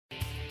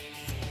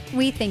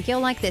We think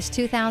you'll like this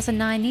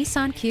 2009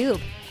 Nissan Cube,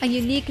 a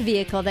unique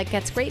vehicle that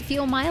gets great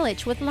fuel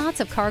mileage with lots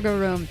of cargo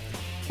room.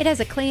 It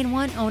has a clean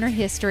one-owner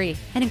history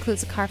and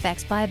includes a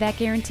Carfax buyback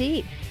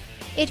guarantee.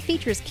 It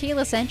features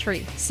keyless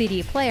entry,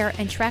 CD player,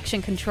 and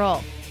traction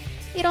control.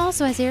 It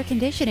also has air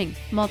conditioning,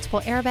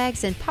 multiple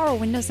airbags, and power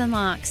windows and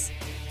locks.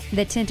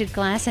 The tinted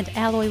glass and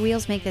alloy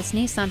wheels make this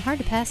Nissan hard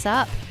to pass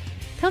up.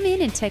 Come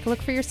in and take a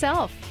look for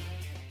yourself.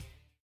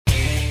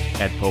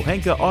 At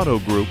Pohanka Auto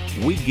Group,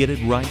 we get it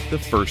right the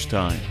first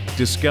time.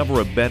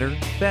 Discover a better,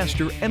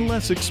 faster, and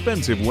less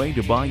expensive way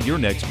to buy your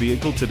next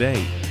vehicle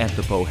today at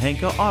the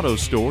Pohanka Auto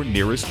Store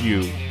nearest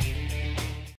you.